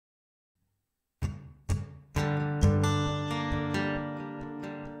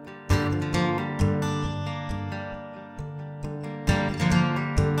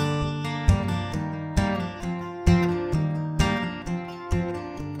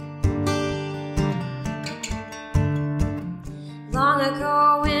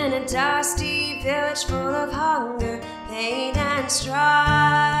village full of hunger, pain and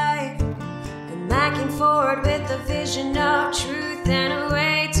strife. The man came forward with a vision of truth and a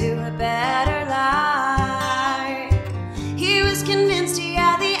way to a better life. He was convinced he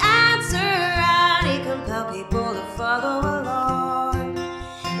had the answer, and he compelled people to follow along.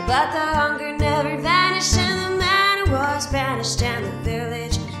 But the hunger never vanished, and the man was banished, and the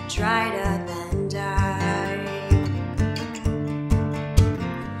village dried up and died.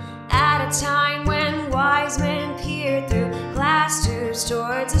 At a time when wise men peered through glass tubes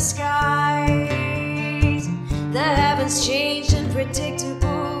towards the skies, the heavens changed in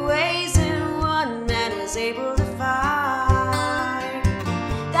predictable ways, and one man was able to find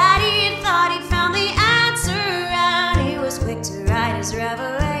that he had thought he'd found the answer, and he was quick to write his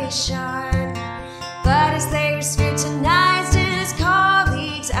revelation. But as they were scrutinized in his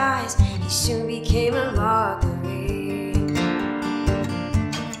colleagues' eyes, he soon became a mockery.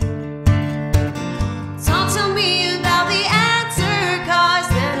 Don't tell me about the answer, 'cause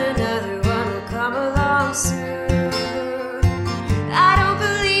then another one will come along soon. I don't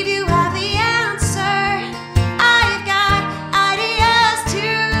believe you have the answer. I've got ideas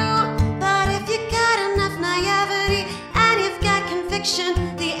too. But if you got enough naivety and you've got conviction,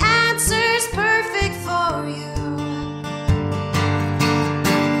 the answer's perfect for you.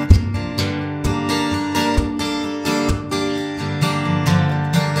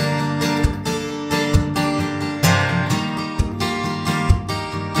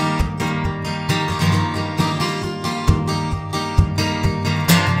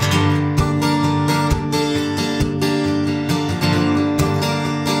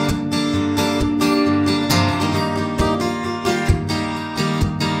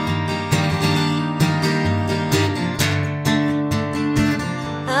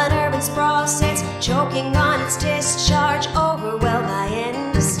 Sprawl sits choking on its discharge, overwhelmed by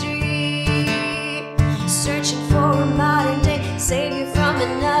industry, searching for a modern day savior from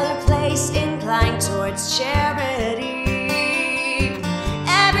another place, inclined towards charity.